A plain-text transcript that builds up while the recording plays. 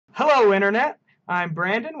Hello, Internet. I'm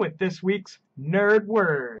Brandon with this week's Nerd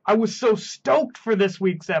Word. I was so stoked for this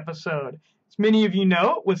week's episode. As many of you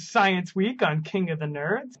know, it was Science Week on King of the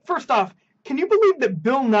Nerds. First off, can you believe that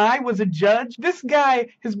Bill Nye was a judge? This guy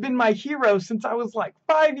has been my hero since I was like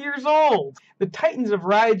 5 years old. The Titans of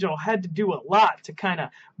Rigel had to do a lot to kind of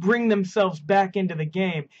bring themselves back into the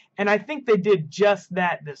game, and I think they did just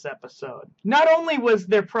that this episode. Not only was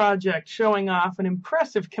their project showing off an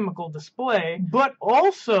impressive chemical display, but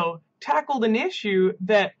also tackled an issue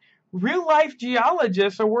that real-life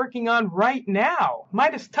geologists are working on right now.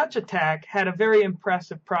 Midas Touch Attack had a very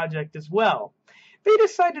impressive project as well. They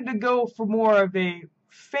decided to go for more of a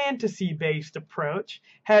fantasy-based approach,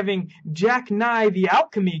 having Jack Nye, the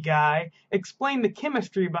alchemy guy, explain the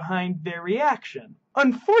chemistry behind their reaction.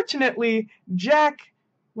 Unfortunately, Jack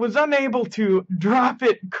was unable to drop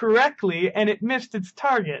it correctly, and it missed its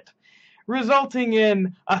target, resulting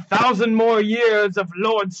in 1,000 more years of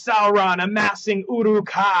Lord Sauron amassing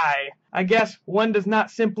Uruk-hai. I guess one does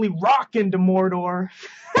not simply rock into Mordor.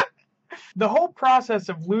 The whole process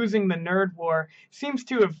of losing the Nerd War seems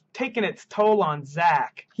to have taken its toll on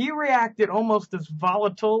Zach. He reacted almost as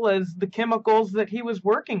volatile as the chemicals that he was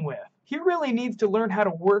working with. He really needs to learn how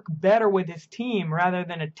to work better with his team rather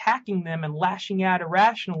than attacking them and lashing out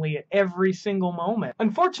irrationally at every single moment.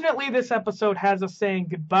 Unfortunately, this episode has us saying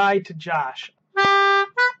goodbye to Josh.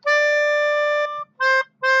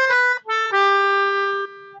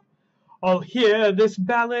 I'll hear this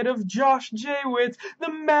ballad of Josh Jaywitz,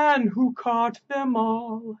 the man who caught them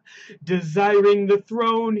all. Desiring the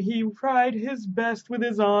throne, he tried his best with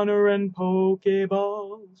his honor and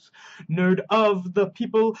pokeballs. Nerd of the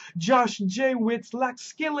people, Josh Jaywitz lacked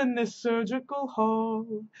skill in this surgical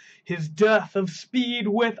hall. His dearth of speed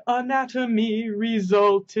with anatomy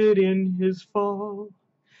resulted in his fall.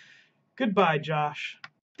 Goodbye, Josh.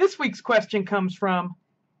 This week's question comes from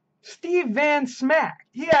Steve Van Smack.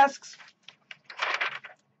 He asks,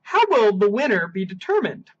 how will the winner be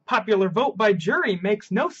determined? Popular vote by jury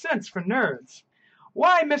makes no sense for nerds.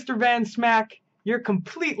 Why, Mr. Van Smack, you're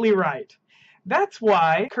completely right. That's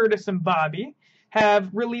why Curtis and Bobby have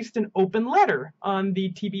released an open letter on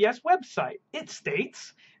the TBS website. It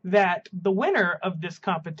states that the winner of this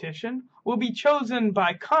competition will be chosen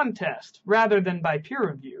by contest rather than by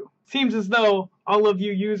peer review. Seems as though all of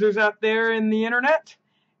you users out there in the internet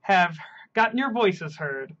have gotten your voices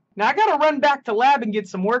heard. Now I gotta run back to lab and get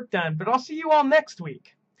some work done, but I'll see you all next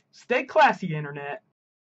week. Stay classy, Internet.